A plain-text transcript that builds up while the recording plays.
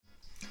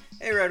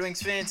Hey Red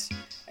Wings fans,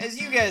 as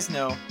you guys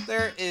know,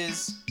 there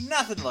is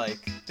nothing like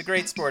the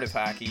great sport of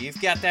hockey.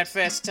 You've got that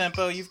fast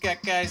tempo, you've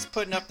got guys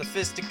putting up the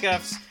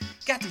fisticuffs,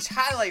 got these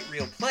highlight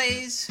reel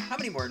plays. How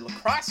many more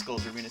lacrosse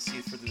goals are we going to see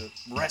for the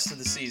rest of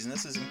the season?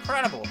 This is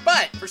incredible.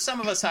 But for some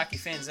of us hockey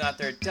fans out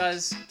there, it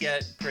does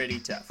get pretty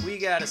tough. We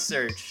got to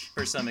search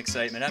for some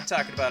excitement. I'm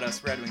talking about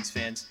us Red Wings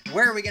fans.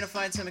 Where are we going to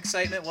find some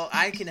excitement? Well,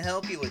 I can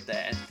help you with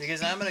that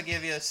because I'm going to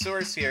give you a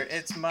source here.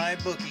 It's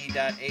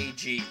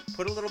mybookie.ag.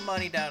 Put a little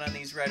money down on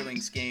these Red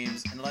Wings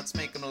games and let's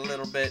make them a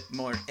little bit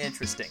more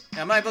interesting.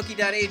 Now,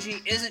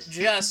 mybookie.ag isn't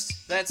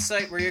just that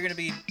site where you're going to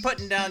be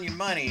putting down your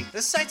money.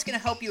 This site's going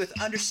to help you with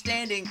understanding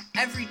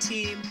every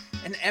team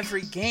and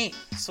every game.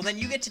 So then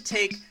you get to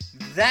take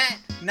that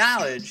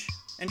knowledge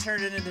and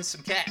turn it into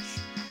some cash.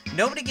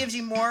 Nobody gives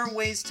you more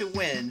ways to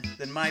win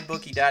than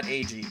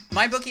mybookie.ag.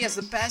 MyBookie has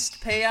the best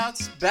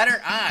payouts,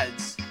 better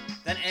odds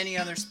than any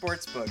other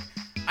sportsbook.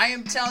 I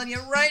am telling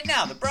you right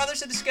now, the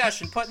Brothers of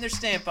Discussion putting their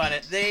stamp on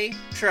it. They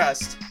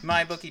trust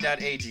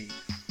mybookie.ag.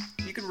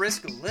 You can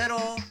risk a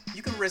little,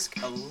 you can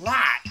risk a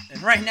lot.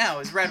 And right now,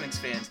 as Red Wings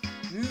fans,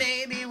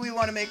 maybe we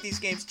want to make these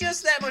games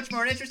just that much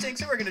more interesting,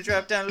 so we're going to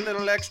drop down a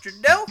little extra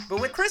dough. But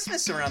with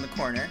Christmas around the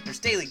corner, there's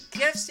daily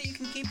gifts that you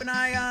can keep an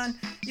eye on.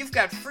 You've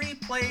got free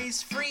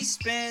plays, free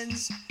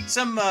spins,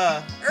 some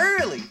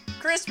early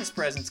Christmas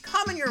presents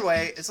coming your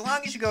way as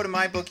long as you go to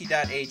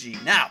mybookie.ag.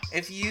 Now,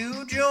 if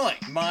you join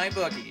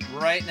MyBookie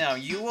right now,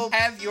 you will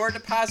have your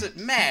deposit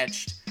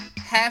matched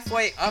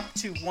halfway up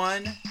to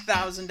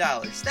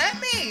 $1,000.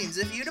 That means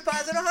if you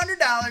deposit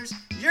 $100,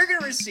 you're going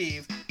to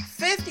receive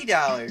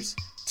 $50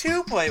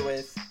 to play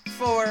with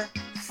for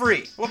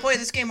free. We'll play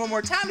this game one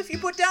more time. If you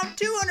put down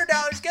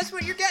 $200, guess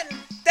what you're getting?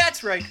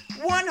 That's right,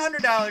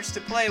 $100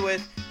 to play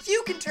with.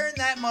 You can turn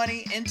that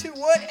money into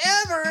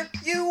whatever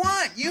you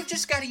want. You've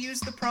just got to use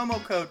the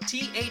promo code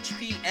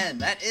THPN.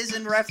 That is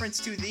in reference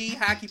to the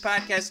Hockey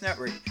Podcast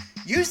Network.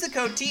 Use the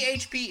code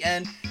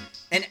THPN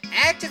and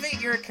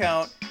activate your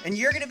account, and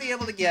you're going to be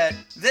able to get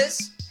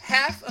this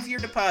half of your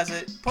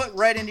deposit put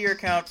right into your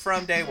account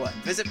from day one.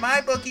 Visit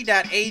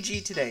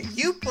mybookie.ag today.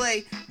 You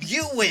play,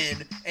 you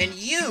win, and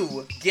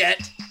you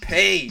get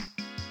paid.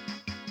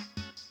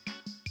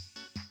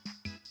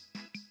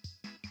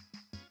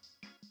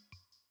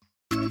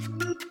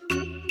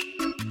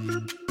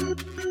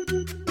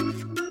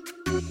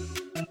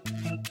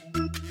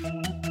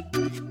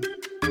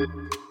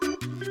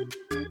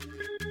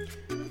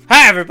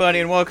 Hi, everybody,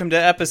 and welcome to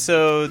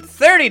episode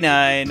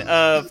 39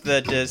 of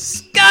The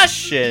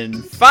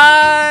Discussion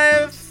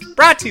 5,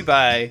 brought to you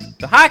by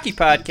the Hockey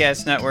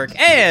Podcast Network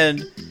and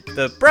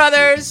the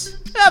Brothers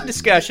of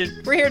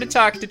Discussion. We're here to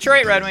talk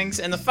Detroit Red Wings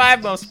and the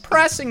 5 most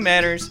pressing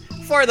matters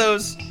for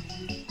those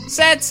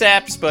sad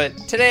saps, but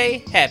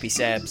today, happy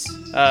saps.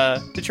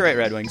 Detroit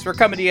Red Wings. We're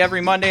coming to you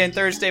every Monday and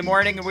Thursday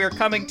morning, and we're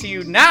coming to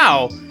you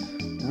now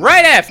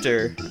right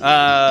after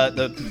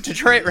the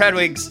Detroit Red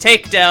Wings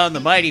take down the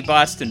mighty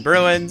Boston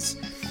Bruins.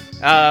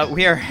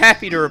 We are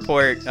happy to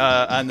report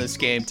on this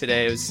game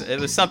today. It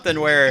was something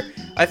where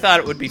I thought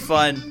it would be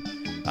fun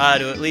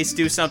to at least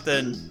do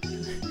something,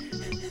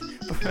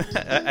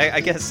 I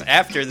guess,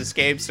 after this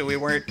game, so we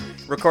weren't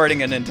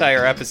recording an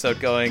entire episode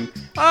going,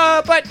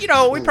 but, you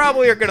know, we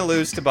probably are going to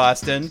lose to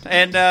Boston,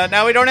 and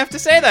now we don't have to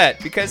say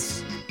that,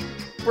 because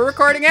we're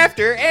recording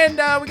after,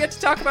 and we get to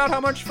talk about how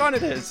much fun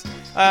it is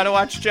to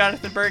watch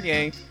Jonathan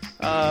Bernier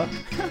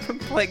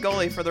play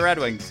goalie for the Red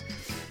Wings.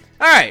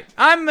 All right,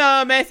 I'm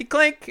Matthew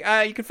Klink.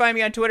 You can find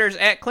me on Twitter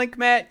at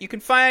KlinkMatt. You can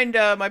find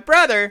my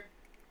brother,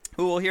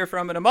 who we'll hear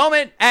from in a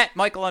moment, at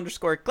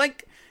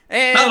Michael_Klink,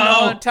 and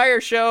the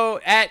entire show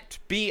at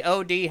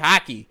BOD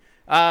Hockey.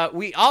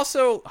 We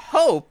also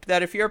hope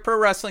that if you're a pro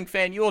wrestling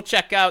fan, you will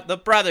check out the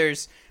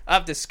Brothers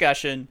of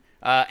Discussion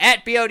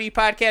at BOD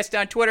Podcast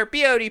on Twitter,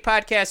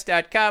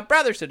 BODpodcast.com,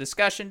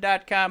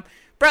 brothersofdiscussion.com,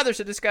 Brothers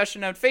of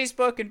Discussion on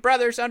Facebook, and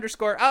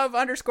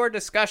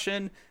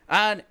brothers_of_discussion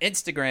on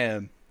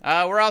Instagram.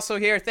 We're also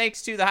here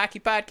thanks to the Hockey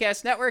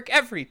Podcast Network,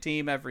 every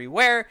team,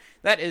 everywhere.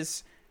 That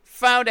is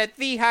found at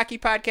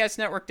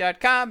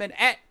thehockeypodcastnetwork.com and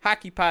at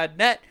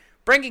HockeyPodNet,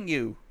 bringing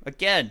you,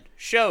 again,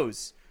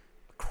 shows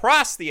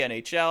across the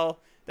NHL.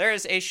 There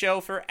is a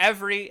show for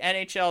every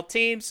NHL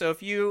team, so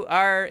if you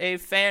are a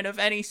fan of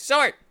any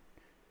sort,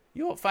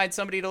 you will find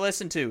somebody to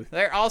listen to.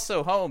 They're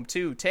also home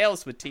to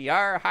Tales with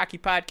TR, a hockey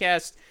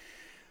podcast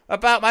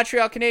about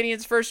Montreal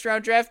Canadiens'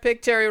 first-round draft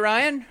pick, Terry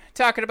Ryan,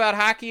 talking about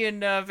hockey and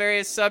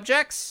various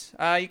subjects.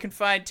 You can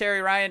find Terry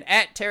Ryan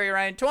at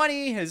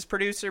TerryRyan20, his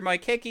producer,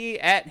 Mike Hickey,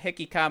 at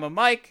Hickey,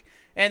 Mike,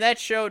 and that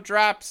show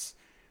drops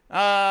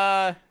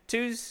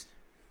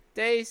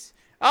Tuesdays.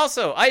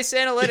 Also, Ice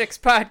Analytics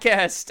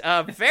Podcast,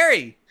 a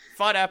very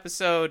fun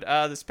episode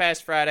this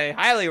past Friday.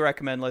 Highly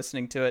recommend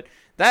listening to it.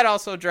 That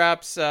also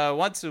drops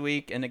once a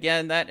week, and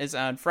again, that is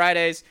on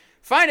Fridays.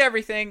 Find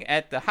everything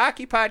at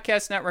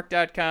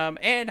thehockeypodcastnetwork.com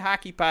and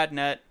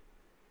HockeyPodNet.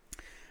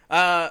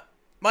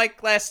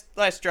 Mike,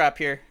 last drop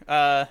here.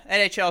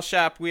 NHL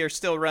Shop, we are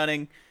still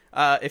running.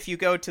 If you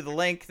go to the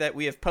link that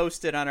we have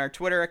posted on our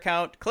Twitter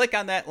account, click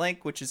on that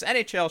link, which is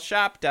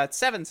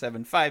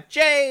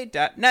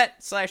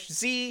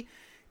nhlshop.775j.net/Z,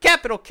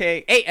 capital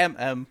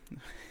K-A-M-M.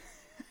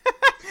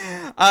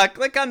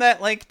 Click on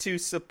that link to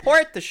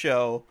support the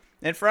show.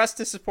 And for us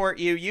to support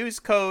you, use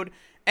code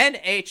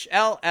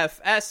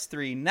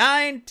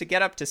NHLFS39 to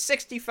get up to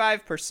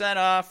 65%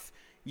 off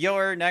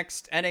your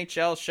next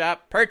NHL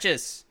Shop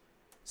purchase.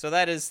 So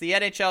that is the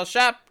NHL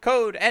Shop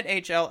code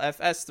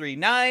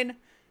NHLFS39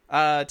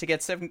 to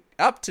get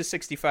up to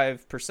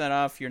 65%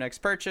 off your next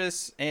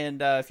purchase.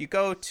 And if you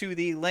go to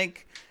the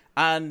link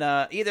on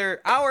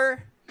either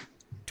our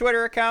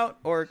Twitter account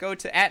or go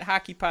to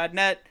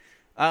 @HockeyPodNet,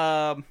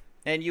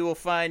 and you will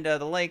find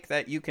the link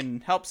that you can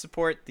help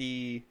support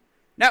the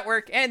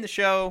network and the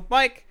show.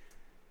 Mike,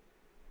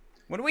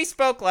 when we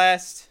spoke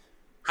last,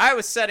 I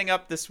was setting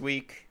up this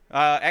week.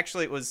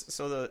 Actually,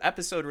 the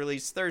episode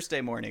released Thursday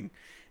morning.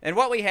 And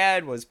what we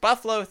had was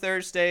Buffalo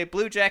Thursday,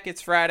 Blue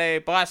Jackets Friday,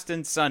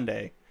 Boston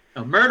Sunday.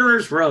 A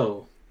murderer's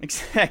row.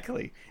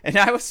 Exactly. And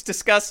I was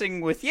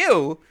discussing with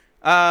you,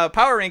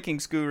 Power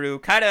Rankings Guru,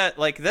 kind of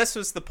like this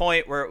was the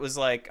point where it was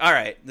like, all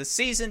right, the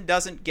season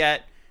doesn't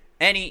get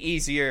any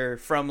easier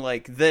from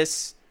like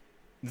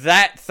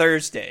that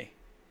Thursday.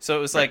 So it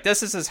was like,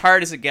 this is as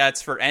hard as it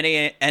gets for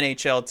any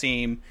NHL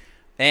team.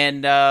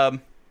 And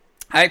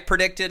I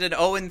predicted an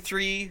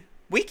 0-3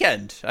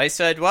 weekend. I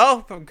said,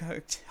 well,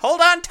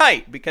 hold on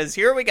tight because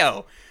here we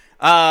go.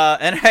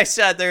 And I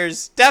said,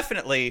 there's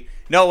definitely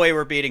no way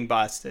we're beating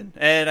Boston.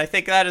 And I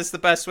think that is the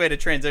best way to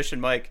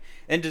transition, Mike,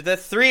 into the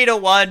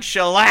 3-1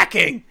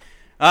 shellacking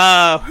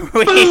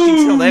we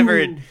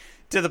delivered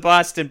to the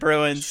Boston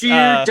Bruins.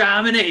 Sheer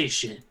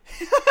domination.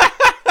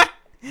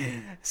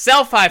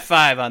 Self high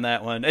five on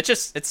that one.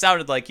 It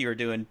sounded like you were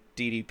doing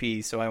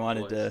DDP, so I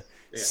wanted to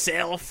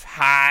self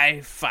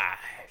high five.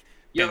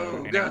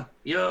 Yoga.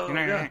 Yeah,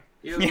 right.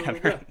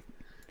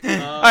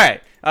 All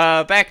right,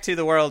 back to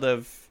the world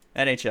of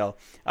NHL.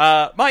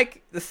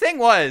 Mike, the thing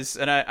was,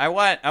 and I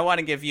want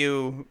to give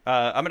you.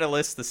 I'm going to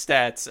list the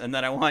stats, and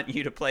then I want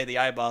you to play the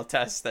eyeball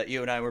test that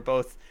you and I were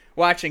both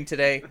watching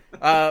today.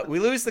 We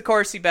lose the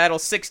Corsi battle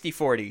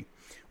 60-40.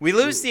 We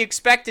lose the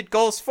expected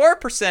goals for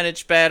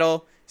percentage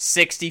battle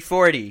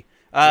 60-40.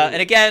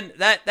 And again,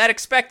 that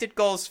expected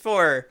goals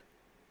for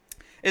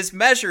is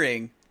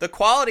measuring the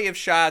quality of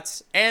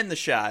shots and the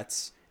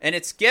shots, and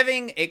it's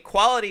giving a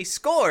quality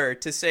score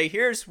to say,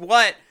 here's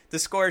what the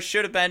score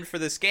should have been for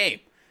this game.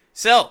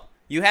 So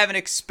you have an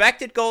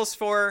expected goals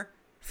for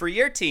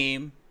your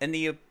team and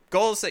the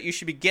goals that you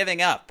should be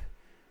giving up.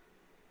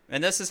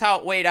 And this is how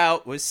it weighed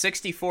out, was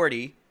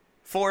 60-40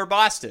 for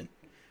Boston.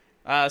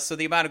 So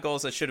the amount of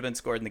goals that should have been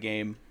scored in the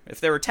game, if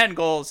there were 10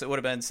 goals, it would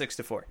have been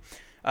 6-4.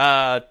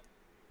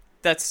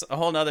 That's a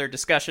whole nother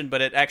discussion,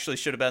 but it actually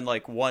should have been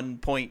like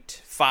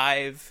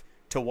 1.5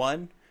 to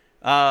 1.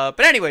 But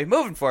anyway,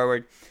 moving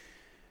forward,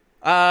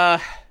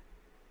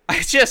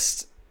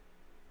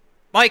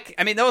 Mike,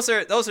 I mean, those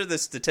are the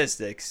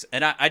statistics,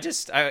 and I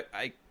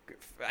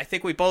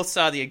think we both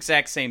saw the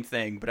exact same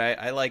thing, but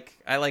I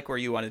like where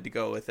you wanted to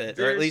go with it,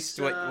 or at least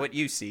what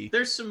you see.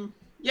 There's some,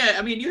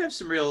 I mean, you have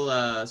some real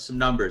some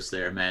numbers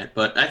there, Matt.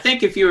 But I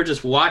think if you were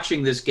just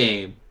watching this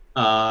game,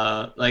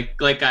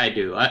 like I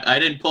do, I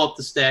didn't pull up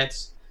the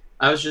stats.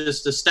 I was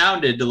just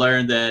astounded to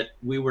learn that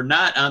we were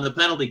not on the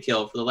penalty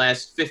kill for the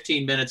last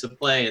 15 minutes of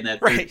play in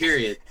that third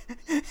period.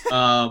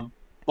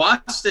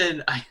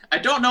 Boston, I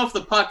don't know if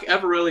the puck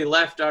ever really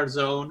left our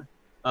zone,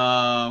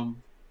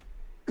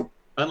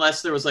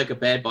 unless there was like a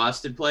bad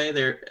Boston play.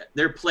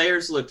 Their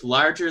players looked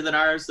larger than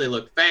ours. They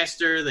looked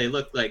faster. They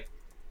looked like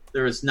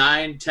there was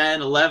 9,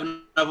 10,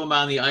 11 of them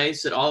on the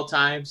ice at all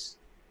times.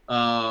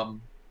 And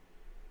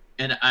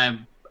I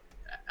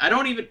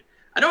don't even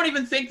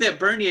think that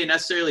Bernier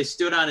necessarily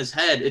stood on his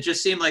head. It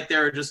just seemed like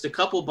there were just a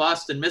couple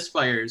Boston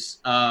misfires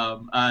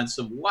on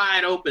some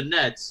wide open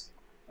nets.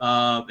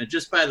 And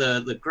just by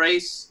the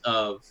grace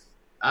of,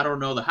 I don't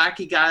know, the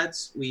hockey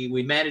gods,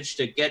 we managed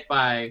to get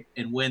by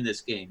and win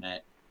this game,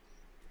 Matt.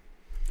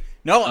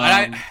 No,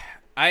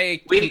 we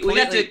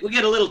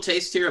get a little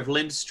taste here of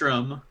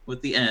Lindstrom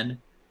with the N.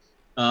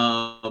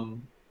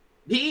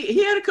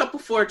 He had a couple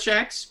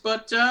forechecks,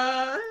 but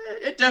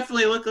it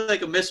definitely looked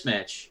like a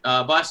mismatch.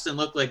 Boston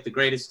looked like the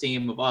greatest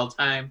team of all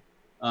time.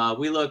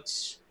 We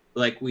looked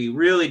like we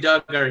really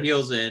dug our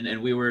heels in,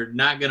 and we were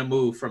not going to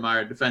move from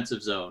our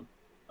defensive zone.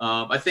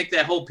 I think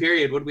that whole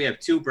period, would we have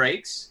 2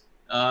 breaks?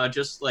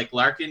 Just like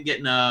Larkin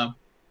getting a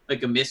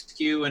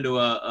miscue into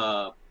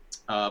a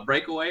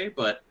breakaway,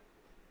 but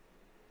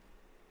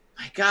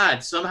my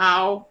God,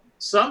 somehow,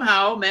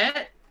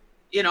 Matt,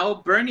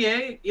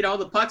 Bernier,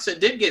 the pucks that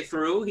did get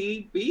through,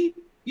 he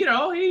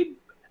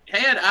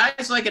had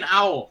eyes like an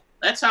owl.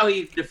 That's how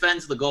he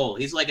defends the goal.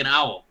 He's like an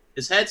owl.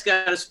 His head's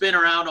got to spin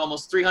around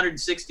almost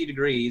 360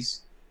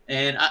 degrees,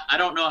 and I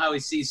don't know how he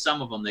sees some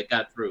of them that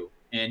got through.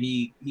 And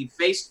he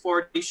faced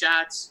 40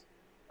 shots.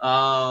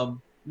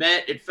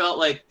 Matt, it felt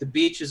like the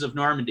beaches of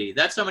Normandy.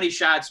 That's how many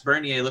shots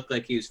Bernier looked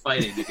like he was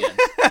fighting against.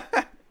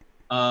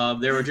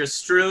 There were just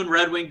strewn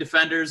Red Wing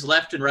defenders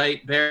left and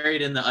right,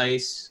 buried in the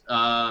ice.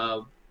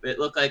 It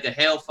looked like a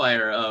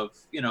hailfire of,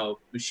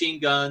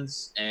 machine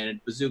guns and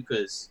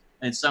bazookas,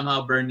 and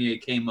somehow Bernier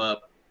came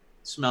up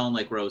smelling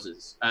like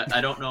roses.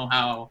 I don't know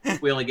how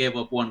we only gave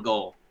up one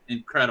goal.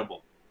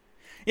 Incredible.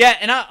 Yeah,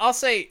 and I'll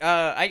say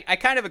I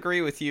kind of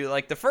agree with you.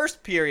 Like, the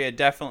first period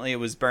definitely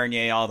was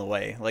Bernier all the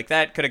way. Like,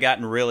 that could have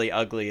gotten really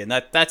ugly, and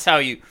that's how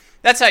you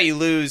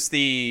lose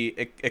the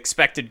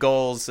expected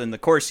goals in the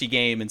Corsi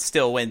game and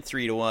still win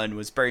 3-1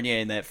 was Bernier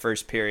in that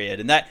first period.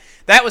 And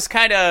that was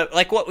kind of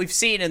like what we've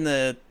seen in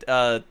the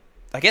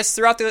I guess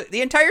throughout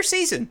the entire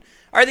season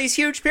are these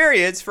huge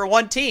periods for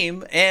one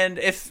team. And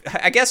if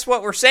I guess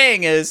what we're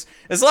saying is,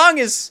 as long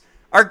as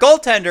our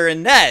goaltender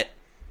in net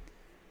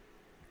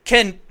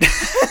can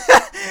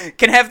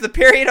have the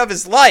period of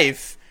his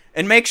life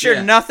and make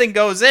sure nothing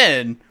goes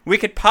in, we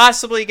could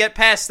possibly get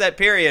past that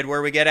period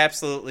where we get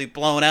absolutely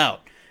blown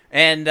out.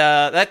 And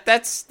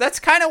that's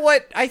kind of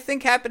what I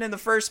think happened in the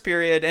first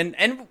period. And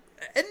in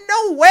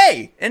no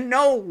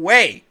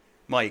way,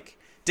 Mike,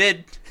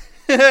 did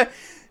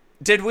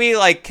we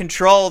like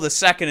control the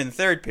second and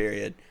third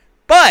period.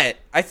 But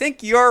I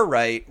think you're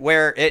right,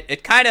 where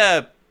it kind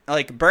of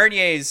like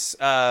Bernier's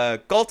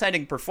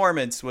goaltending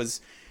performance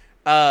was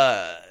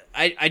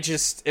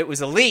it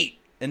was elite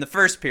in the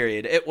first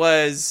period. It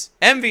was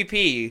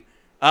MVP.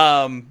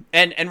 And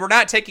we're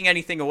not taking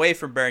anything away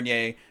from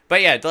Bernier,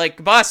 but yeah,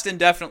 like Boston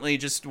definitely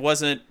just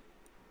wasn't,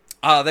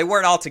 they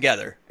weren't all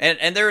together.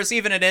 And there was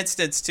even an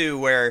instance too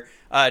where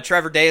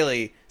Trevor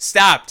Daley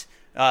stopped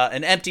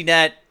an empty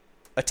net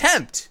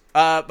attempt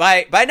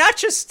by not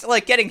just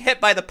like getting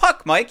hit by the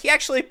puck, Mike. He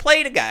actually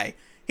played a guy.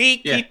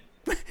 He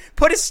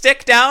put his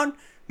stick down,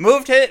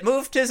 moved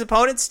his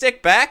opponent's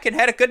stick back, and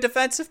had a good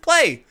defensive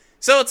play.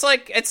 So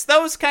it's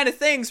those kind of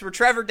things where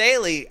Trevor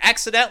Daley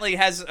accidentally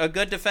has a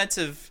good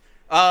defensive,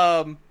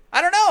 I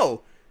don't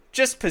know,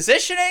 just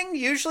positioning.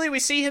 Usually we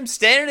see him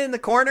standing in the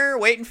corner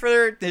waiting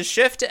for his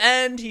shift to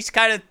end. He's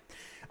kind of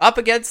up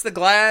against the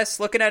glass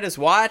looking at his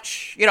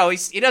watch. He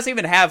doesn't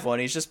even have one.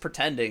 He's just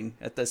pretending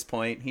at this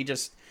point. He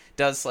just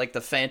does like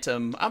the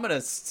phantom, I'm going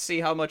to see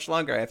how much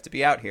longer I have to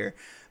be out here.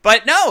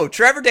 But no,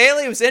 Trevor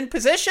Daley was in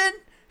position.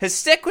 His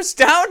stick was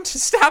down to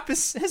stop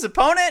his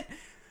opponent.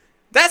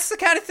 That's the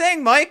kind of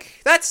thing,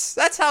 Mike.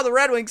 That's how the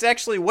Red Wings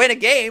actually win a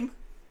game.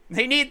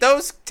 They need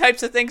those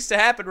types of things to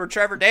happen where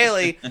Trevor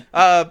Daley,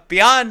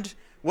 beyond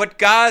what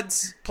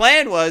God's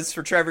plan was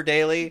for Trevor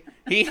Daley,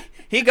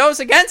 he goes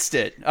against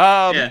it.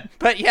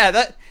 But yeah,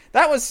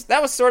 that was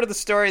sort of the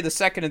story of the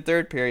second and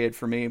third period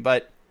for me.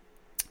 But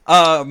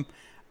go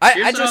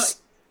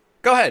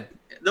ahead.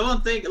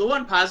 The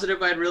one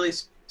positive I'd really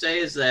say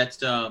is that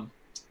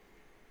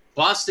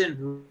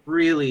Boston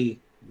really,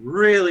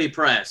 really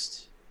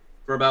pressed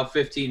for about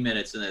 15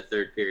 minutes in that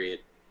third period.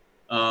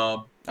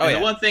 The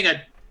one thing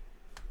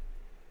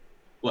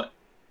What?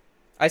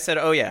 I said,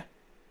 oh, yeah.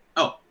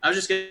 Oh, I was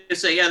just going to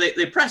say, yeah,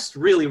 they pressed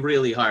really,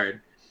 really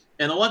hard.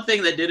 And the one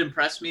thing that did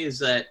impress me is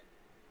that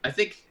I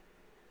think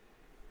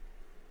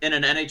in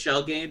an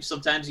NHL game,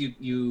 sometimes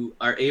you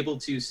are able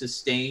to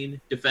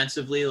sustain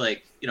defensively,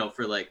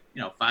 for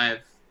 5,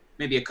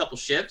 maybe a couple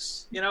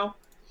shifts,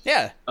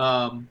 Yeah.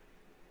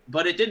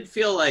 But it didn't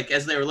feel like,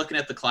 as they were looking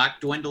at the clock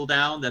dwindle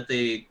down, that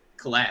they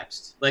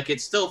collapsed. Like, it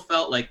still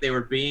felt like they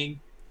were being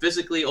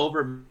physically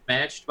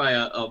overmatched by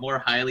a more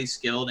highly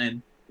skilled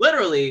and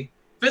literally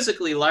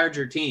physically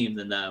larger team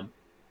than them.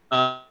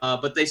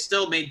 But they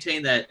still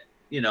maintain that,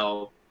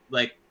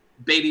 like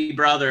baby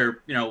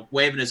brother,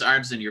 waving his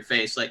arms in your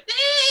face, like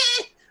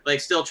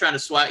still trying to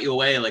swat you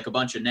away like a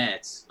bunch of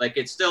gnats. Like,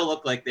 it still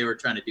looked like they were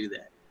trying to do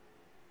that.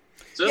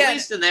 So at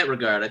least in that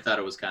regard, I thought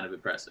it was kind of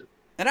impressive.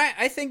 And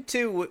I think,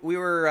 too, we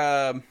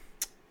were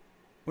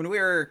when we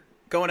were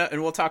going up,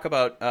 and we'll talk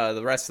about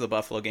the rest of the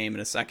Buffalo game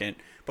in a second,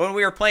 but when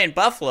we were playing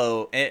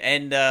Buffalo,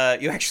 and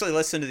you actually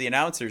listened to the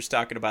announcers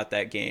talking about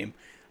that game,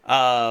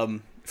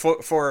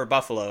 for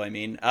Buffalo, I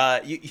mean,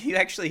 you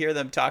actually hear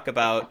them talk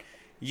about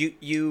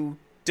you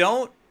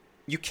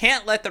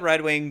can't let the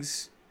Red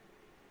Wings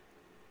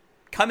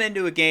come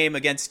into a game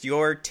against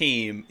your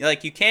team.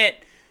 Like, you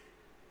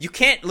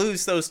can't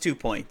lose those 2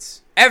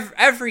 points.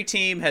 Every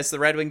team has the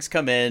Red Wings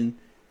come in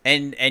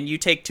and you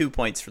take 2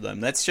 points for them.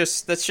 That's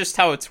just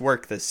how it's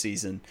worked this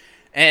season.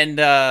 And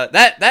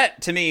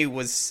that to me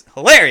was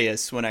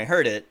hilarious when I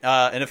heard it.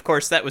 And of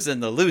course that was in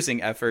the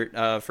losing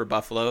effort for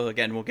Buffalo.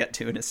 Again, we'll get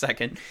to in a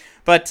second.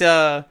 But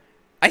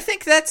I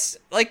think that's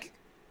like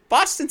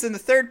Boston's in the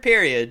third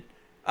period,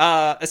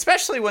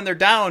 especially when they're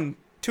down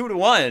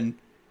 2-1.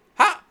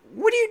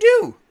 What do you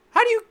do?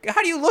 How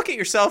do you look at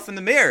yourself in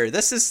the mirror?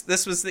 This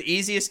was the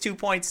easiest 2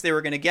 points they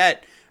were going to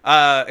get,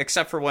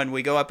 except for when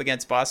we go up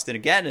against Boston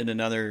again in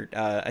another,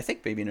 I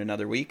think maybe in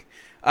another week.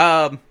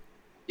 On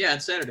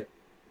Saturday.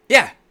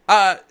 Yeah.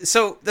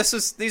 So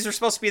these are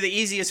supposed to be the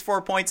easiest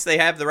 4 points they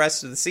have the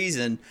rest of the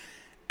season,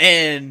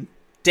 and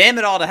damn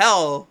it all to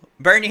hell,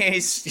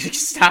 Bernier's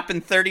stopping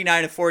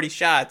 39 of 40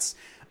 shots.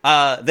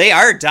 They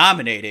are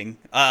dominating.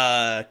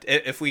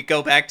 If we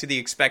go back to the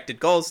expected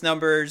goals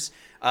numbers,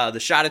 the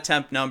shot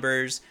attempt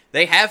numbers.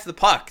 They have the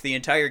puck the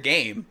entire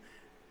game.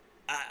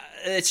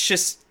 It's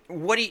just,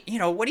 what do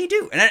you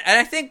do? And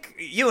I think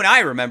you and I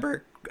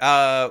remember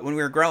when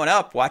we were growing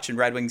up watching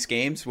Red Wings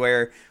games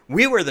where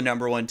we were the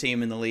number one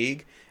team in the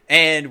league,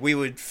 and we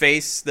would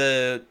face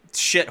the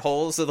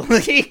shitholes of the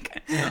league,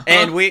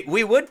 and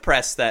we would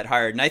press that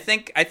hard. And I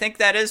think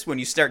that is when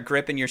you start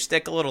gripping your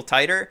stick a little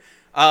tighter.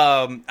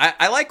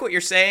 I like what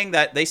you're saying,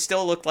 that they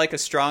still look like a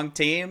strong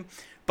team,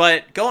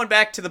 but going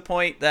back to the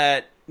point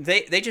that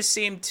they just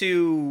seem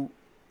to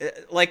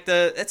it's like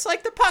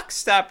the puck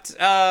stopped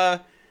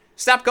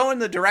going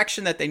the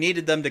direction that they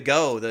needed them to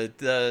go.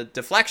 The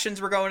deflections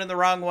were going in the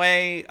wrong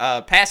way.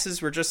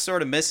 Passes were just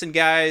sort of missing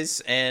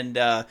guys, and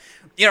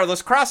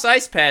those cross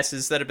ice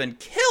passes that have been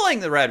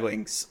killing the Red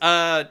Wings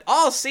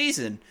all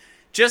season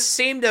just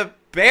seem to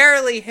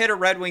barely hit a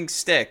Red Wing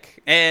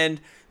stick. And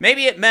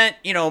maybe it meant,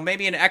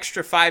 maybe an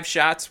extra 5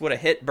 shots would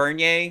have hit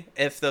Bernier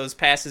if those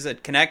passes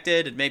had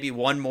connected, and maybe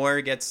one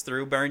more gets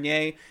through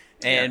Bernier,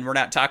 and we're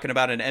not talking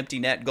about an empty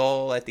net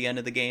goal at the end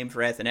of the game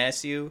for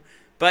Athanasiou.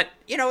 But,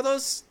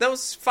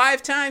 those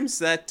 5 times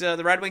that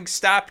the Red Wings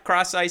stopped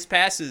cross-ice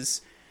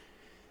passes,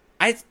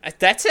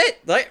 that's it,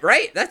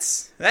 right?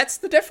 That's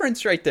the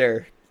difference right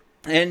there.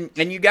 And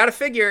you got to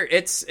figure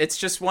it's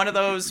just one of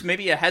those,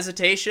 maybe a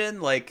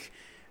hesitation, like,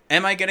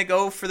 am I going to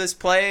go for this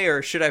play,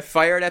 or should I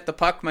fire it at the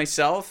puck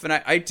myself? And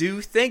I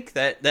do think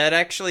that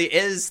actually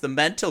is the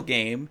mental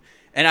game.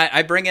 And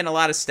I bring in a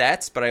lot of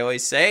stats, but I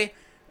always say,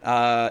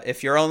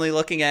 if you're only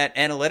looking at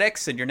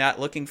analytics and you're not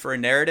looking for a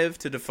narrative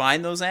to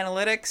define those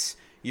analytics,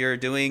 you're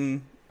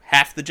doing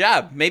half the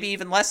job, maybe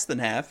even less than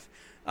half,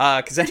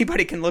 because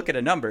anybody can look at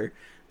a number.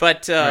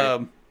 But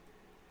right.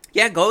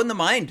 Go in the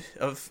mind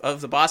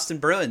of the Boston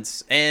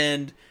Bruins,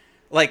 and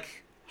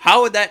like,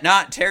 how would that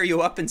not tear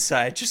you up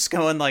inside? Just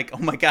going like, oh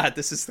my God,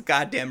 this is the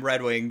goddamn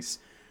Red Wings.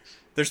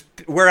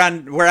 We're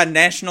on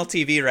national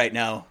TV right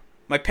now.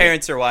 My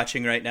parents are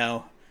watching right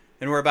now,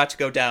 and we're about to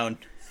go down.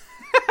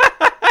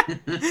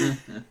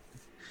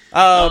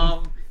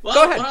 Well,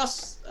 go ahead. What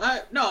else?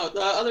 No,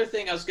 the other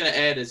thing I was going to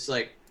add is,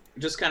 like,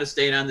 just kind of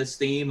staying on this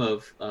theme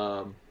of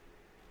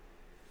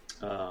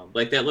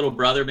like that little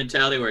brother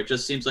mentality, where it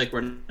just seems like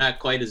we're not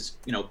quite as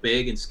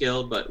big and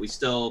skilled, but we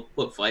still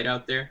put fight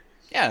out there.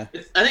 Yeah,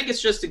 I think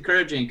it's just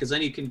encouraging, because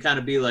then you can kind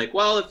of be like,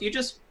 well, if you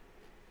just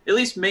at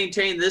least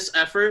maintain this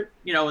effort,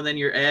 and then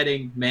you're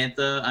adding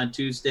Mantha on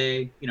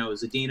Tuesday,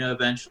 Zadina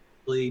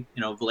eventually,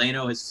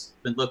 Veleno has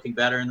been looking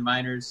better in the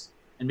minors,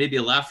 and maybe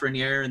a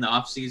Lafreniere in the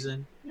off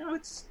season.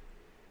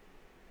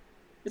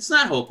 It's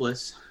not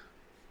hopeless.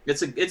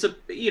 It's a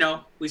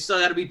we still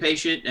got to be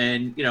patient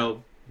and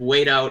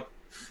wait out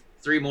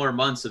 3 more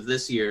months of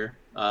this year,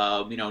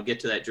 get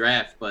to that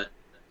draft. But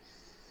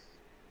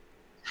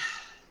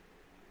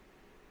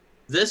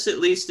this at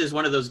least is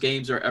one of those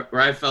games where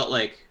I felt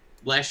like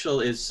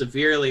Blashill is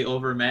severely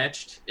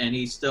overmatched, and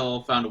he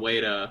still found a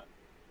way to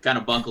kind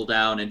of buckle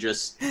down and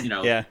just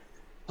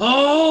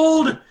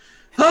hold.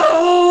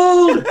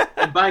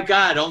 And by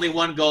God, only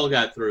 1 goal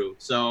got through.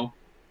 So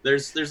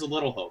there's a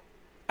little hope.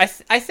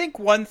 I think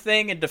one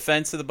thing in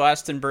defense of the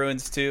Boston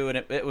Bruins, too,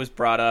 and it was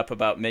brought up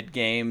about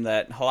mid-game,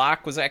 that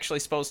Halak was actually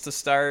supposed to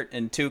start,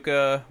 and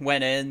Tuukka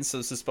went in, so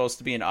this is supposed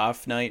to be an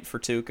off night for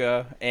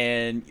Tuukka.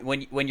 And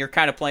when you're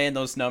kind of playing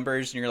those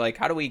numbers, and you're like,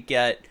 how do we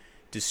get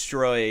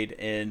destroyed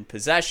in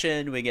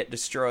possession? We get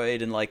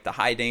destroyed in, like, the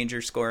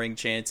high-danger scoring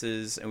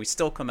chances, and we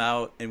still come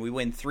out, and we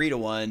win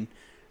 3-1.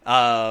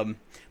 By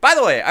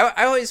the way,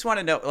 I always want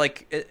to know,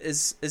 like,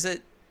 is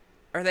it...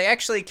 Are they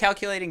actually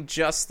calculating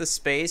just the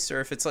space,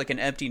 or if it's like an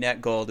empty net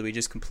goal, do we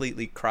just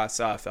completely cross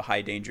off a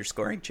high danger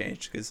scoring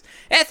change? Because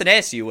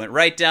Athanasiou went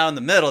right down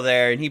the middle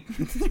there, and he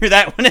threw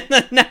that one in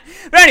the net.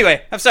 But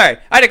anyway, I'm sorry,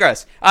 I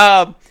digress.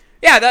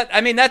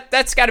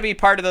 That's got to be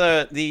part of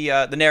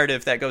the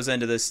narrative that goes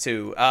into this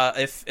too.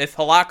 If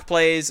Halak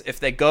plays, if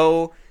they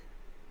go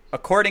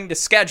according to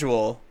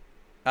schedule,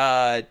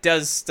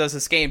 does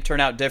this game turn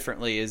out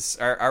differently?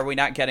 Are we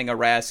not getting a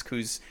Rask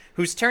who's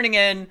turning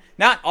in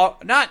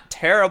not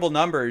terrible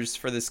numbers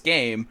for this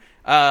game,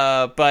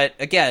 but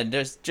again,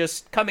 there's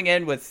just coming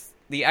in with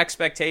the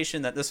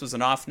expectation that this was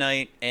an off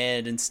night,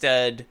 and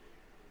instead,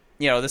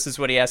 this is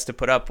what he has to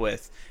put up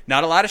with.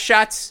 Not a lot of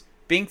shots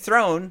being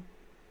thrown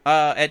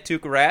at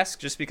Tuukka Rask,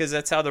 just because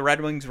that's how the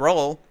Red Wings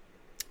roll.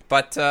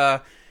 But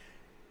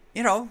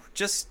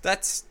just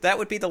that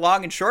would be the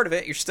long and short of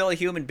it. You're still a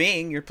human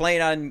being. You're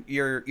playing on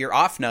your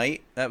off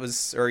night,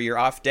 or your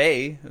off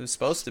day, it was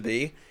supposed to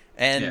be.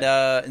 And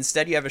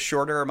instead you have a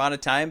shorter amount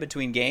of time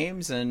between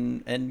games,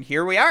 and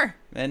here we are.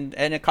 And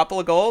a couple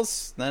of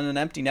goals, then an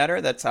empty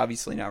netter. That's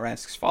obviously not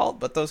Rask's fault,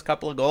 but those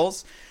couple of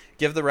goals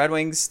give the Red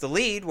Wings the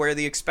lead, where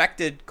the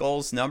expected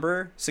goals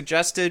number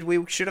suggested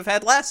we should have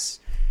had less.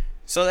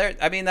 So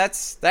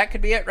that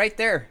could be it right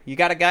there. You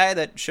got a guy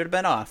that should have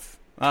been off.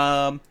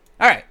 All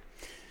right.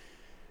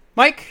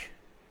 Mike,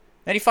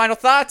 any final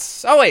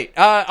thoughts? Oh, wait.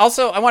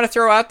 Also, I want to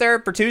throw out there,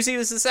 Bertuzzi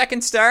was the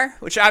second star,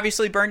 which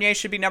obviously Bernier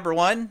should be number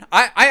 1.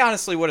 I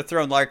honestly would have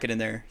thrown Larkin in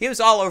there. He was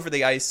all over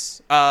the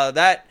ice.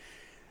 That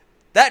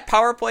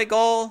power play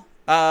goal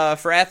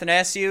for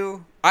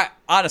Athanasiou. I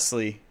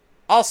honestly,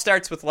 all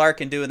starts with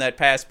Larkin doing that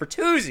pass.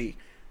 Bertuzzi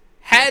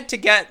had to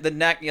get the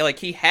neck, like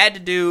he had to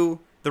do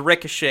the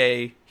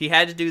ricochet. He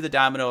had to do the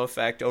domino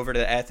effect over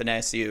to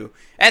Athanasiou.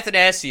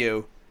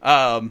 Athanasiou,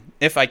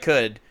 if I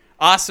could,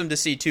 awesome to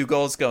see 2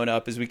 goals going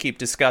up as we keep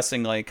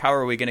discussing, like, how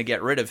are we going to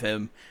get rid of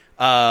him?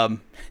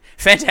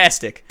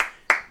 Fantastic.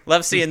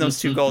 Love seeing those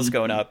 2 goals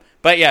going up.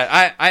 But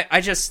yeah,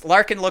 I just,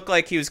 Larkin looked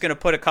like he was going to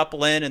put a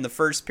couple in the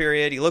first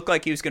period. He looked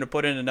like he was going to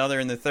put in another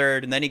in the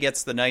third, and then he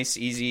gets the nice,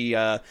 easy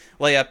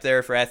layup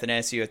there for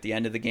Athanasiou at the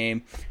end of the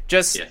game.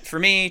 Just, for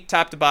me,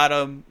 top to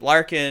bottom,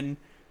 Larkin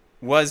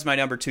was my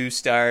number 2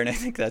 star, and I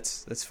think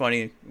that's a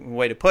funny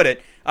way to put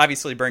it.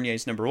 Obviously,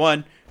 Bernier's number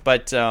 1,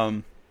 but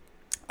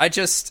I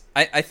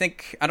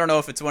think, I don't know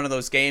if it's one of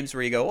those games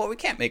where you go, well, we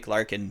can't make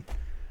Larkin,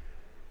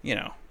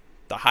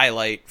 the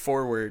highlight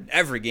forward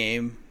every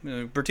game.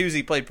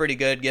 Bertuzzi played pretty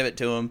good, give it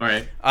to him. All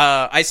right.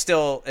 I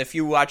still, if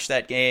you watch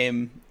that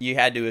game, you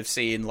had to have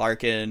seen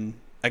Larkin,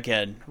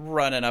 again,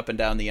 running up and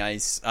down the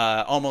ice,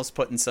 almost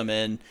putting some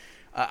in.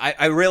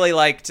 I really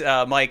liked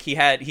Mike. He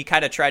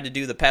kind of tried to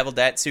do the Pavel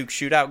Datsyuk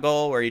shootout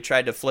goal where he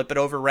tried to flip it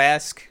over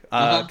Rask,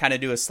 kind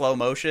of do a slow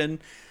motion.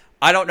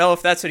 I don't know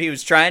if that's what he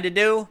was trying to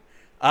do,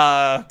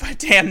 but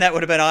damn, that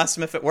would have been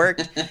awesome if it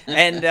worked.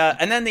 And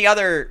then the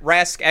other,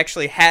 Rask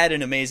actually had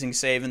an amazing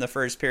save in the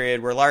first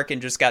period where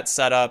Larkin just got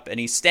set up and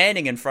he's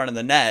standing in front of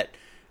the net,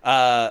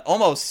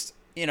 almost,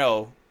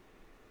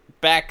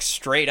 back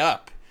straight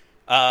up,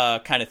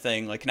 kind of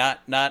thing, like not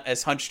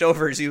as hunched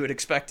over as you would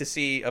expect to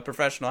see a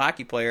professional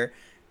hockey player.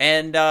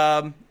 And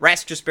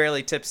Rask just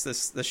barely tips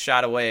this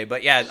shot away.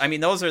 But yeah, I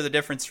mean, those are the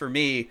difference for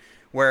me,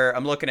 where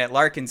I'm looking at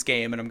Larkin's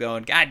game and I'm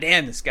going, God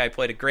damn, this guy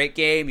played a great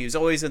game. He was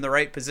always in the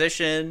right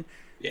position,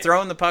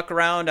 throwing the puck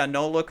around on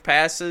no-look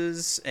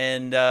passes.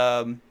 And,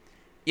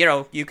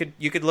 you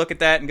could look at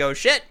that and go,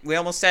 shit, we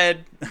almost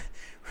had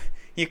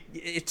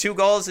 2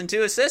 goals and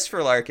 2 assists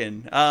for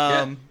Larkin.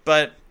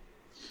 But...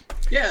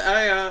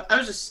 Yeah, I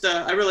was just,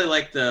 I really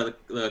liked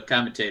the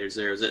commentators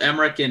there. Was it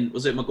Emmerich and,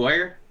 was it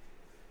McGuire?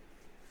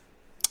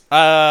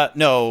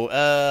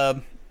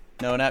 No,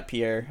 not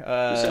Pierre.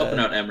 Who's helping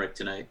out Emmerich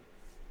tonight?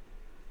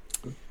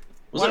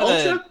 Was it One of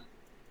the- Olchuk?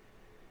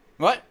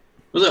 What?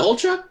 Was it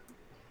Olchuk?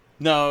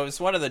 No, it's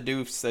one of the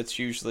doofs that's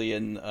usually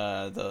in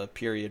the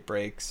period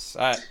breaks.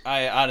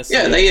 I honestly,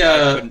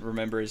 Yeah, I couldn't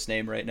remember his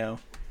name right now.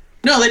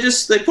 No,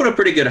 they put a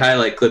pretty good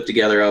highlight clip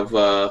together of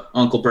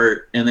Uncle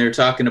Bert, and they were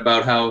talking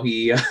about how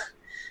he.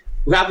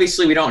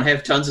 Obviously, we don't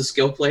have tons of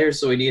skill players,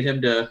 so we need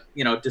him to,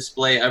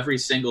 display every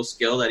single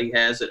skill that he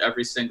has at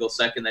every single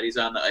second that he's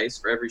on the ice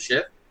for every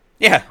shift.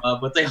 Yeah.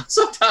 But they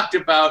also talked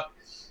about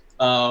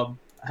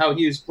how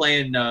he was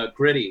playing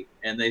gritty,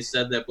 and they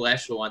said that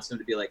Blashill wants him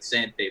to be like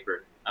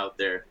sandpaper out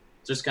there,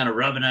 just kind of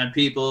rubbing on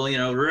people,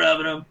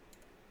 rubbing them,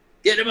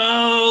 getting them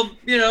all,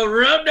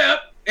 rubbed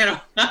up. I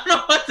don't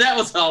know what that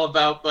was all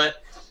about,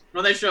 but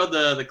when they showed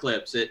the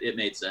clips, it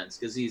made sense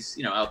because he's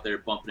out there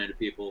bumping into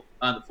people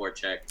on the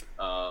forecheck,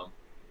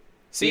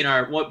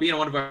 being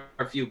one of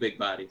our few big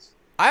bodies.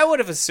 I would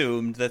have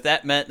assumed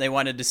that meant they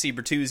wanted to see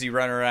Bertuzzi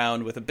run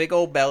around with a big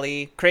old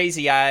belly,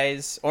 crazy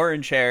eyes,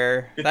 orange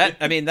hair.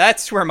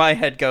 That's where my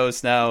head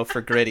goes now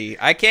for gritty.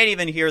 I can't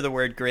even hear the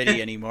word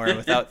gritty anymore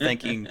without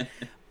thinking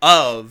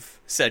of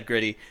said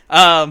gritty.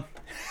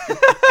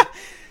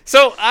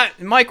 So,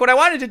 Mike, what I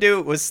wanted to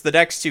do was the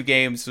next 2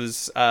 games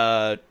was,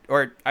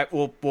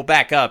 we'll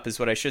back up is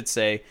what I should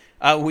say.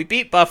 We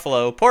beat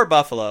Buffalo, poor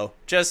Buffalo,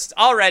 just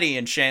already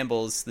in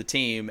shambles, the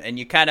team. And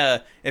you kind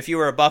of, if you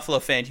were a Buffalo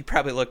fan, you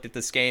probably looked at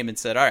this game and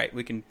said, all right,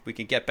 we can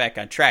get back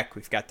on track.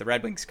 We've got the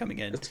Red Wings coming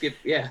in. Let's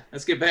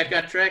get back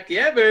on track.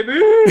 Yeah, baby.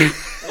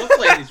 I'll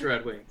play these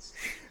Red Wings.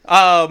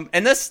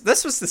 And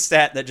this was the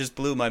stat that just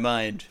blew my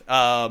mind.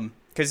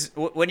 Because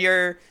when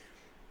you're,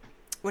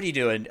 what are you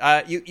doing?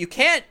 You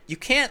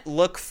can't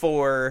look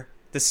for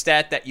the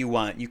stat that you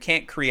want. You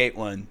can't create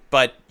one,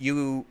 but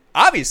you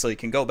obviously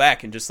can go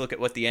back and just look at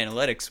what the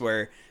analytics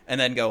were, and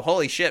then go,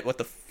 "Holy shit! What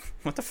the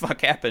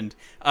fuck happened?"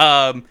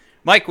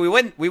 Mike, we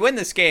win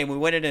this game. We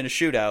win it in a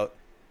shootout.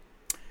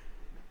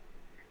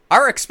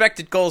 Our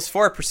expected goals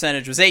for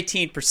percentage was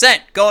 18%.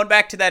 Going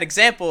back to that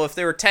example, if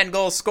there were 10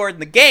 goals scored in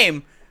the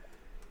game,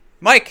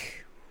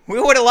 Mike,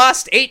 we would have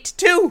lost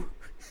 8-2.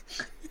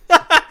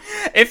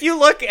 If you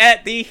look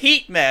at the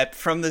heat map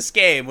from this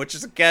game, which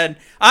is, again,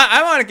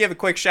 I want to give a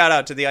quick shout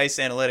out to the Ice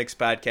Analytics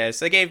podcast.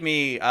 They gave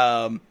me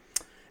an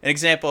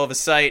example of a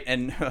site,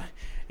 and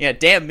yeah,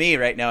 damn me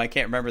right now, I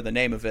can't remember the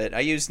name of it.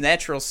 I used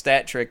Natural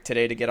Stat Trick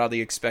today to get all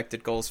the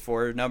expected goals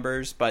for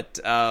numbers, but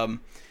the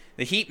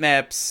heat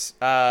maps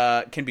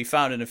can be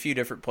found in a few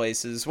different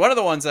places. One of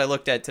the ones I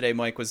looked at today,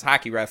 Mike, was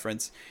Hockey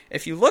Reference.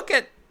 If you look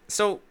at,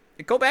 so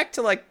go back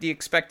to like the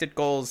expected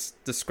goals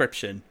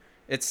description.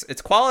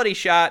 It's quality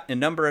shot and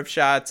number of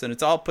shots, and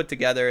it's all put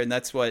together, and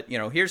that's what,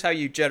 here's how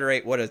you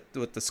generate what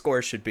the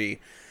score should be.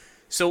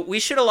 So we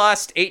should have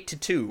lost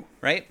 8-2,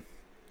 right?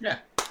 Yeah.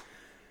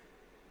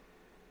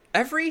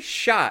 Every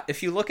shot,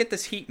 if you look at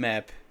this heat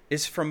map,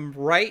 is from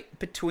right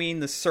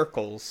between the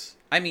circles.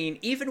 I mean,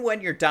 even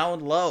when you're down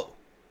low,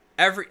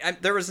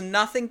 There was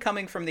nothing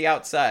coming from the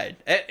outside.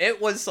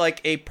 It was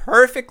like a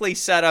perfectly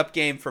set up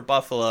game for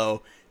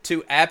Buffalo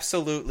to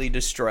absolutely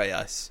destroy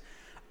us.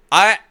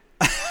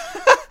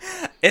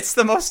 It's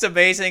the most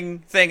amazing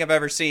thing I've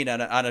ever seen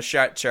on a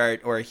shot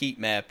chart or a heat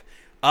map.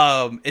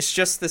 It's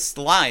just this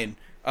line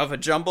of a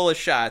jumble of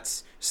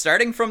shots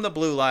starting from the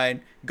blue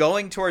line,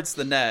 going towards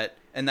the net,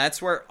 and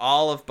that's where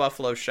all of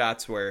Buffalo's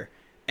shots were.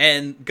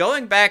 And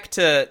going back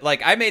to,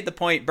 like, I made the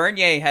point,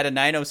 Bernier had a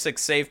 .906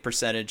 save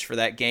percentage for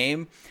that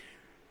game.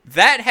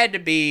 That had to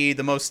be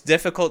the most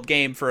difficult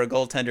game for a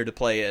goaltender to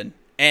play in.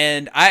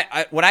 And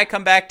I when I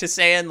come back to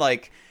saying,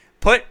 like,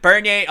 put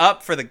Bernier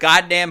up for the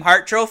goddamn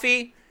Hart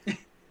Trophy,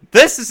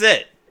 this is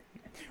it.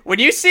 When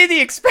you see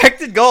the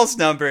expected goals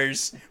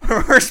numbers,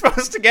 we're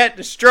supposed to get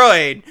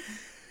destroyed.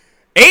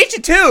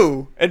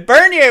 8-2, and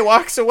Bernier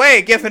walks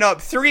away giving up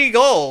 3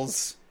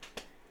 goals.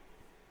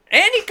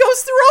 And he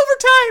goes through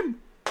overtime.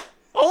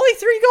 Only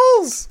 3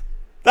 goals.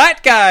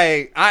 That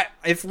guy,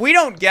 if we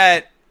don't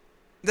get...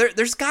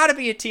 There's got to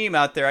be a team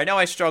out there. I know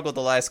I struggled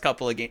the last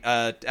couple of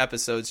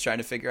episodes trying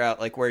to figure out,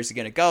 like, where's he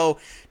going to go.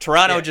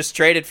 Toronto just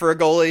traded for a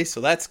goalie,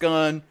 so that's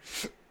gone.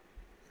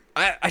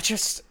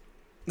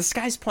 This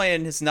guy's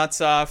playing his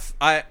nuts off.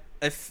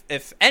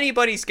 If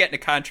anybody's getting a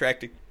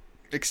contract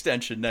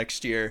extension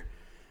next year,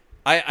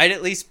 I'd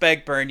at least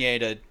beg Bernier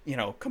to,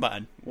 come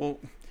on.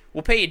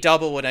 We'll pay you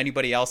double what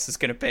anybody else is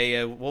going to pay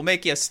you. We'll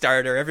make you a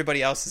starter.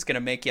 Everybody else is going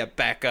to make you a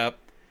backup.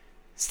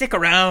 Stick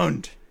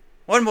around.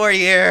 1 more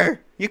year.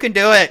 You can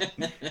do it.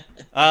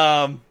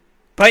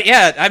 But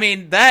yeah, I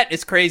mean, that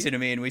is crazy to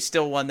me, and we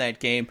still won that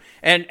game.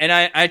 And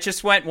I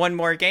just went one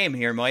more game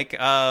here, Mike.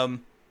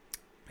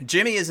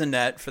 Jimmy is in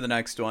net for the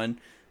next one,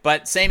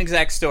 but same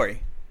exact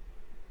story.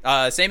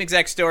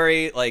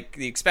 Like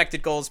the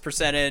expected goals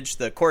percentage,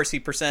 the Corsi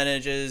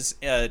percentages,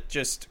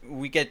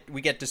 we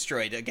get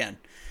destroyed again.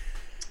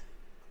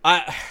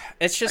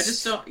 It's just... I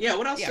just don't... Yeah,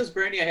 what else does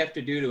Bernier have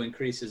to do to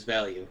increase his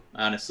value,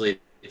 honestly,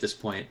 at this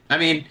point? I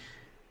mean,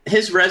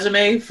 his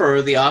resume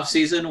for the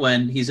offseason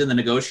when he's in the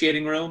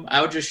negotiating room,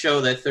 I would just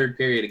show that third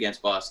period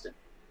against Boston.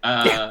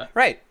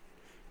 Right.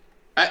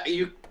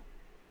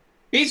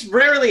 He's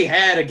rarely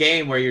had a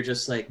game where you're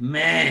just like,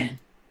 man,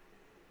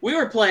 we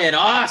were playing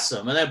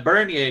awesome, and then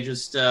Bernier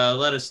just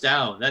let us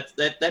down.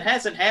 That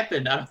hasn't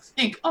happened, I don't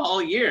think,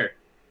 all year.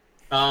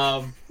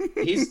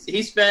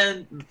 He's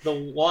been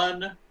the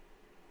one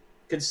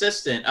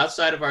consistent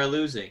outside of our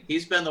losing.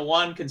 He's been the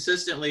one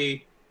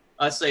consistently,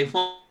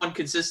 one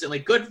consistently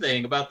good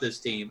thing about this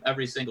team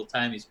every single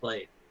time he's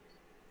played.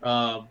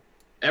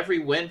 Every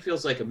win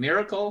feels like a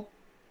miracle.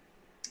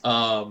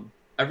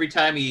 Every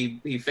time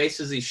he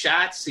faces these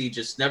shots, he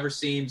just never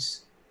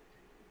seems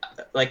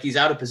like he's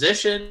out of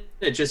position.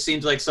 It just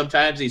seems like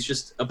sometimes he's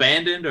just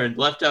abandoned or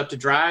left out to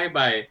dry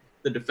by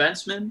the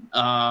defenseman.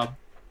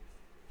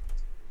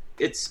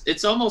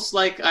 It's almost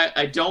like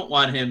I don't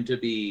want him to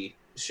be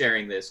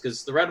sharing this,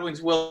 because the Red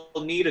Wings will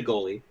need a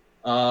goalie.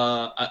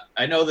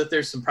 I know that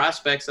there's some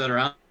prospects that are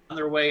on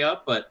their way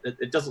up, but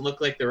it doesn't look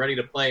like they're ready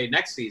to play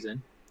next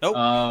season.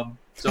 Nope.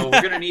 So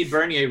we're going to need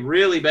Bernier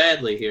really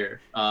badly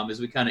here as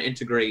we kind of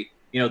integrate,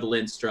 the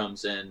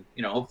Lindstroms and,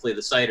 hopefully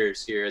the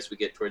Siders here as we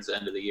get towards the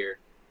end of the year.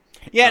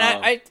 Yeah,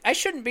 and I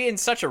shouldn't be in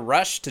such a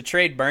rush to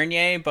trade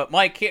Bernier, but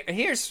Mike,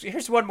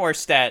 here's one more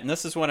stat, and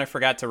this is one I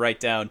forgot to write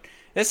down.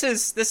 This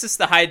is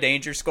the high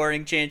danger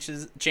scoring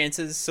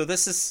chances. So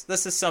this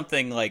is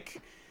something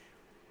like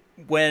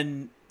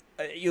when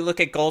you look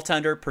at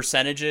goaltender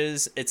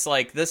percentages, it's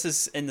like this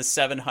is in the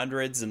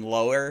 700s and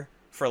lower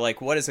for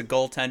like what is a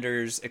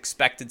goaltender's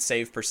expected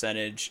save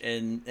percentage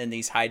in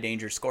these high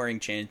danger scoring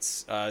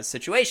chance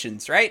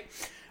situations, right?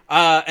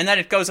 And then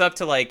it goes up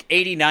to like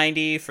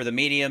 80-90 for the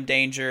medium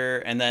danger,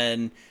 and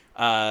then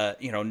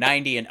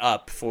 90 and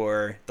up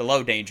for the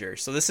low danger.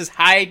 So this is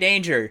high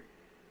danger,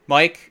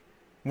 Mike.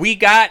 We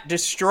got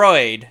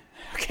destroyed.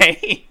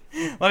 Okay,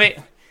 let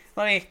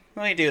me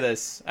do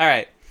this. All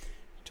right,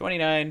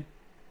 29-8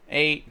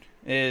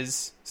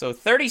 is so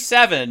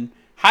 37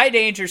 high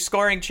danger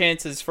scoring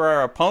chances for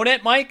our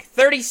opponent, Mike.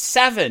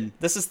 37.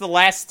 This is the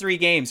last 3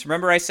 games.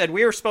 Remember, I said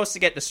we were supposed to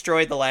get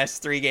destroyed the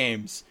last 3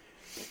 games.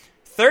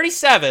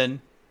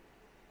 37,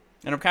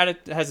 and I'm kind of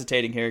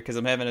hesitating here because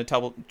I'm having a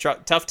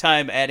tough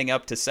time adding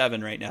up to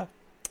 7 right now.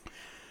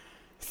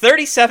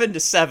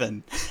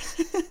 37-7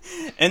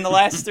 in the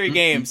last 3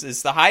 games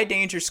is the high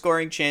danger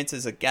scoring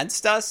chances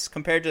against us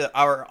compared to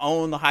our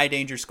own high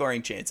danger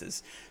scoring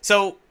chances.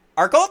 So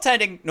our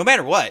goaltending, no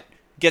matter what,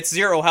 gets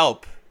 0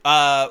 help.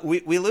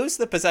 We lose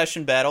the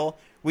possession battle.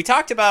 We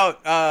talked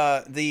about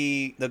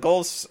the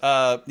goals,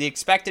 the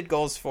expected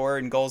goals for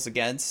and goals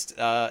against,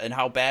 and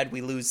how bad we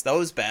lose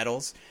those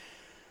battles.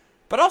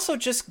 But also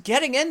just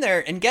getting in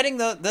there and getting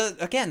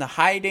the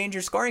high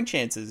danger scoring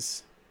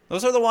chances.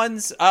 Those are the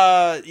ones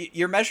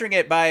you're measuring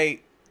it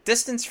by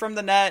distance from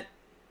the net.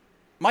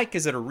 Mike,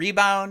 is it a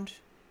rebound?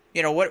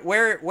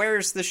 Where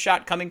is this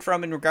shot coming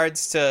from in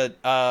regards to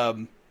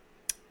time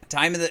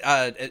of the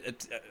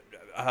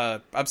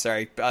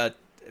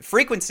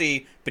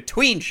frequency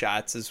between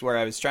shots is where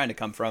I was trying to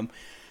come from.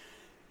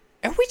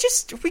 and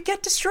we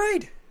get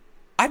destroyed.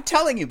 I'm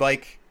telling you,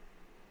 Mike.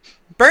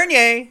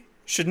 Bernier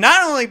should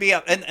not only be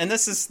up, and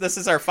this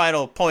is our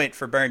final point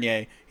for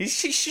Bernier.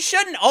 She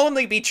shouldn't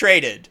only be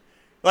traded.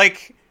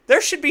 Like,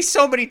 there should be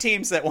so many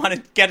teams that want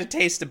to get a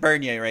taste of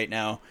Bernier right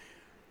now.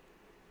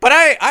 But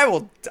I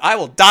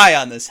will die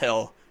on this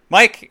hill.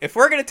 Mike, if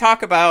we're going to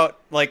talk about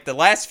like the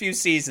last few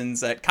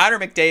seasons that Connor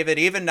McDavid,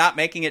 even not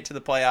making it to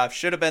the playoffs,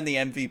 should have been the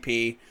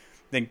MVP,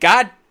 then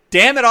god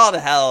damn it all to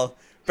hell,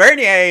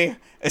 Bernier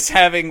is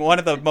having one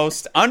of the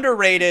most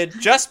underrated,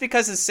 just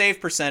because his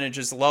save percentage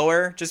is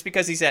lower, just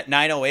because he's at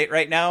 .908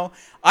 right now.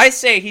 I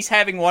say he's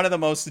having one of the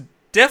most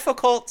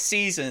difficult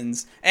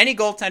seasons any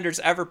goaltender's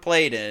ever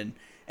played in,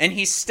 and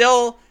he's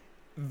still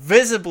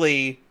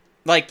visibly,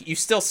 like, you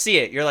still see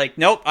it. You're like,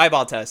 nope,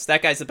 eyeball test.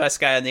 That guy's the best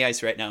guy on the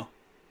ice right now.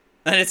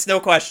 And it's no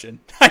question.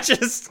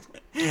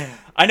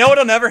 I know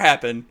it'll never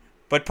happen,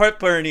 but put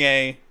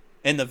Bernier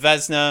in the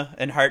Vezina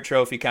and Hart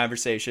Trophy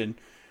conversation.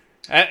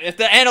 If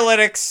the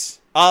analytics,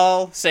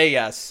 I'll say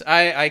yes.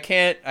 I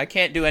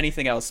can't do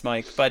anything else,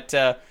 Mike. But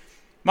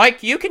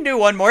Mike, you can do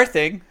one more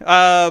thing.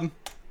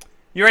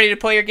 You ready to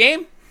play your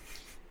game?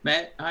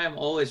 Matt, I am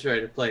always ready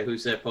to play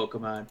Who's That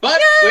Pokemon.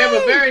 But Yay! We have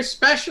a very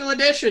special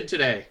edition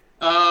today.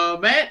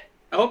 Matt,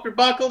 I hope you're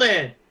buckled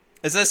in.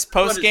 Is this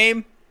post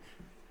game?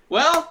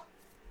 Well,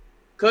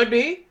 could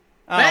be.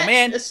 Oh, Matt,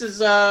 man. This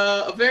is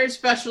a very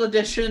special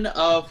edition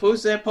of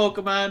Who's That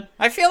Pokemon.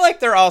 I feel like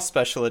they're all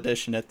special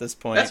edition at this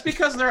point. That's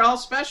because they're all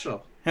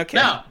special. Okay.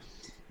 Now,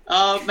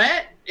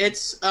 Matt,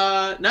 it's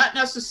not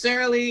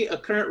necessarily a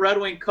current Red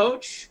Wing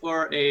coach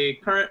or a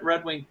current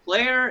Red Wing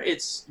player.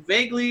 It's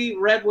vaguely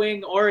Red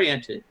Wing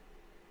oriented.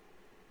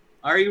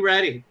 Are you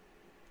ready?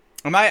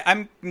 Am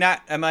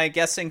I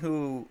guessing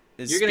who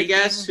is You're going to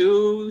guess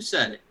who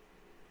said it.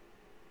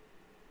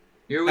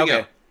 Here we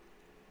go.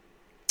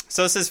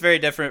 So this is very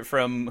different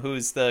from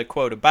who's the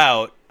quote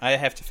about. I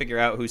have to figure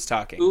out who's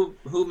talking.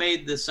 Who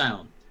made the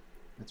sound?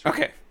 That's right.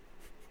 Okay.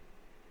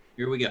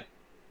 Here we go.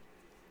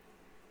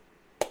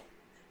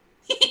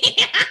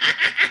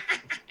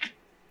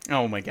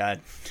 Oh my god.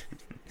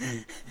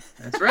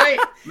 That's right.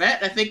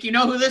 Matt, I think you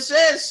know who this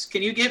is.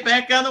 Can you get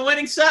back on the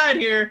winning side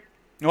here?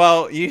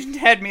 Well, you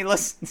had me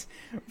listen.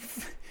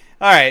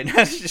 All right.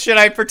 Should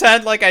I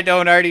pretend like I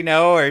don't already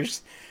know, or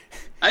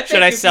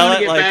should I sell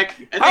it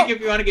like... I think if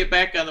you want to get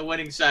back on the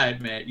winning side,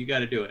 Matt, you got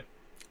to do it.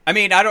 I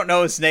mean, I don't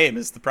know his name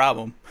is the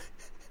problem.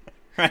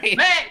 Right?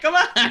 Matt, come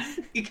on.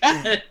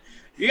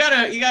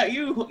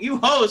 You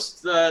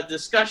host the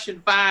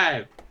discussion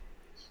 5.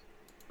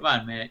 Come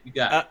on, Matt. You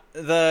got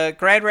it. The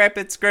Grand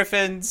Rapids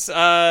Griffins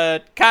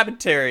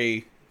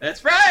commentary.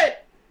 That's right.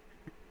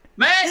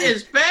 Matt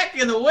is back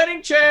in the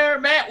winning chair.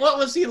 Matt, what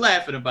was he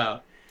laughing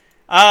about?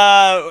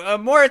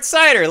 Moritz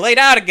Seider laid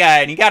out a guy,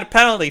 and he got a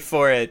penalty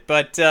for it.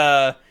 But, he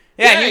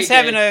was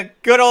having a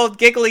good old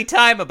giggly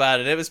time about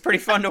it. It was pretty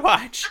fun to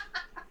watch.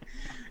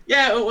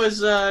 Yeah, it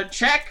was a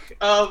check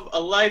of a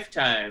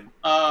lifetime.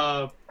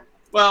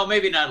 Well,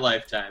 maybe not a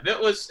lifetime. It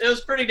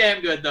was pretty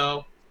damn good,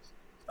 though.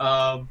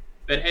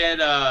 It had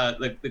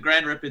the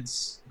Grand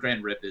Rapids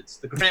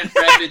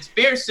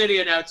Beer City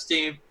announce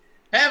team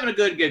having a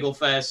good giggle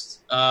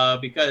fest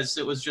because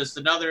it was just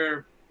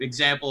another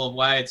example of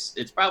why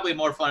it's probably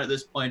more fun at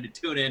this point to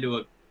tune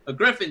into a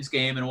Griffins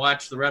game and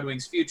watch the Red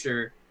Wings'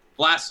 future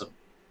blossom.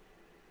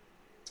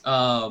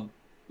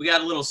 We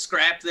got a little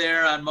scrap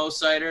there on Mo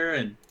Seider,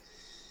 and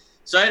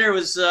Seider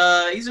was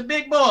he's a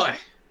big boy.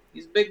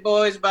 He's a big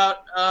boy. He's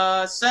about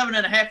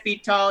 7.5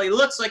 feet tall. He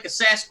looks like a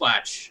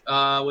Sasquatch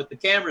with the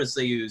cameras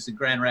they use in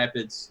Grand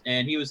Rapids,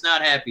 and he was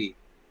not happy.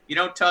 You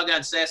don't tug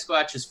on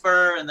Sasquatch's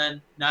fur and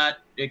then not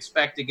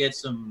expect to get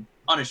some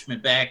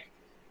punishment back.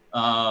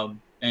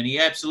 And he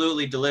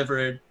absolutely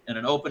delivered in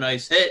an open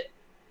ice hit.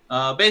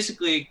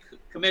 Basically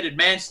committed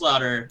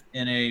manslaughter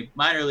in a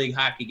minor league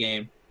hockey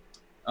game,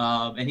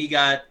 and he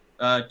got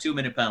a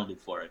 2-minute penalty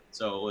for it.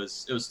 So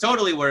it was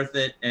totally worth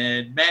it.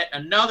 And Matt,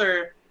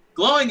 another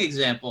glowing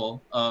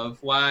example of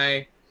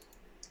why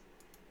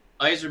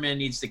Yzerman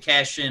needs to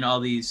cash in all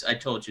these "I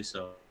told you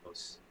so."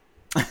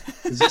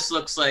 This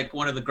looks like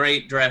one of the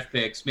great draft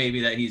picks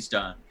maybe that he's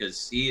done,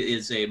 because he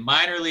is a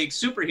minor league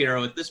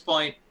superhero at this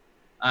point.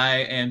 I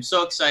am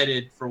so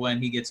excited for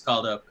when he gets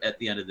called up at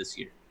the end of this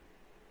year.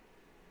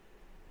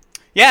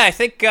 Yeah, I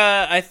think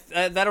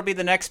that'll be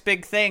the next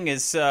big thing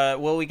is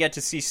will we get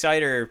to see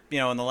Seider,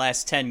 in the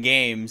last 10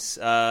 games.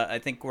 I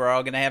think we're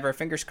all going to have our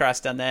fingers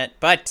crossed on that.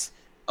 But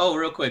oh,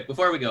 real quick,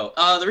 before we go,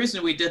 the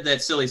reason we did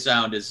that silly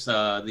sound is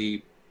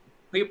the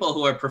people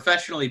who are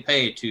professionally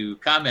paid to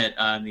comment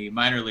on the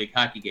minor league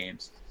hockey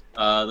games.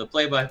 The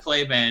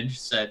play-by-play man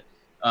said,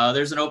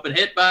 there's an open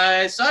hit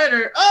by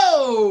Seider.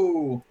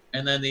 Oh!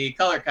 And then the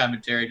color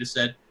commentary just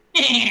said,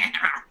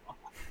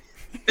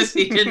 because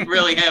he didn't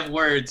really have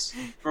words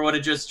for what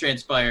had just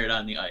transpired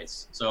on the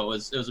ice. So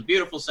it was a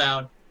beautiful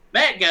sound.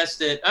 Matt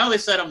guessed it. I only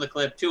sent him the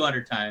clip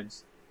 200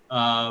 times.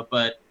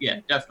 But yeah,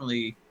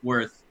 definitely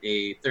worth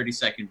a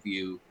 30-second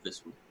view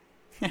this week.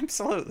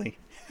 Absolutely.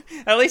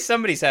 At least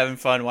somebody's having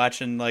fun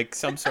watching like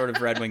some sort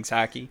of Red Wings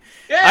hockey.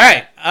 Yeah. All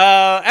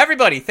right,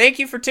 everybody, thank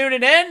you for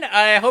tuning in.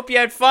 I hope you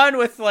had fun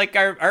with like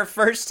our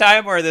first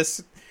time where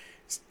this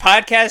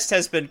podcast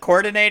has been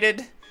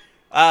coordinated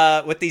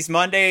with these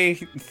Monday,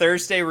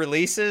 Thursday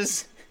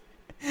releases,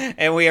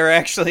 and we are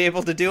actually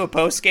able to do a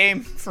post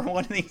game for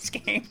one of these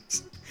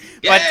games.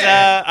 Yeah. But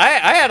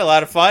I had a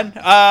lot of fun.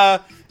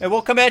 And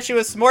we'll come at you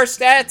with some more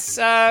stats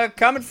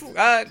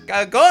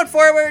going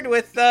forward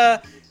with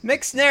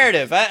mixed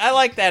narrative. I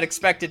like that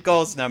expected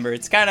goals number.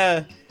 It's kind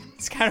of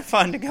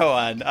fun to go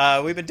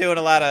on. We've been doing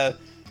a lot of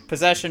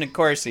possession and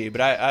Corsi,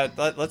 but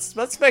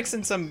let's mix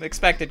in some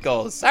expected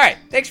goals. All right,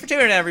 thanks for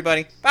tuning in,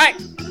 everybody. Bye.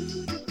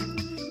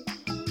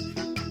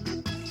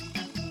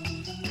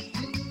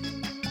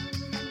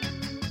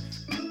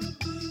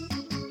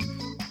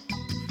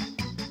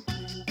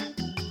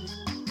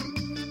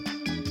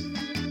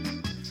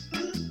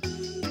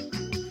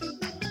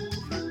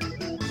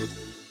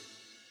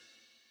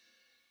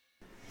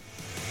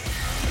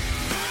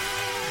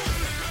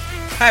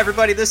 Hi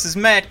everybody, this is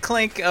Matt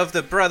Klink of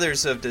the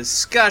Brothers of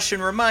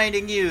Discussion,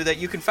 reminding you that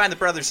you can find the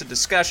Brothers of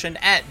Discussion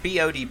at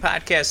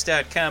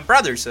bodpodcast.com,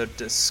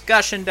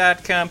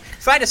 brothersofdiscussion.com.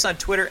 Find us on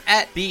Twitter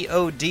at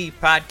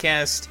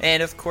bodpodcast,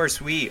 and of course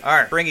we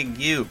are bringing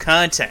you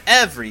content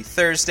every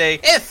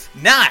Thursday, if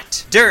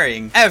not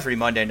during every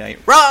Monday Night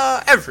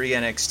Raw, every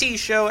NXT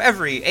show,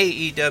 every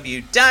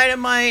AEW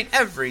Dynamite,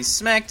 every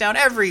SmackDown,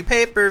 every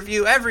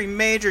pay-per-view, every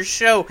major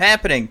show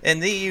happening in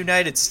the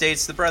United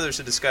States. The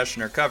Brothers of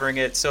Discussion are covering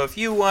it, so if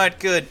you want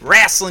good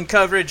wrestling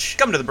coverage,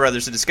 come to the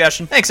Brothers of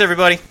Discussion. Thanks,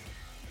 everybody.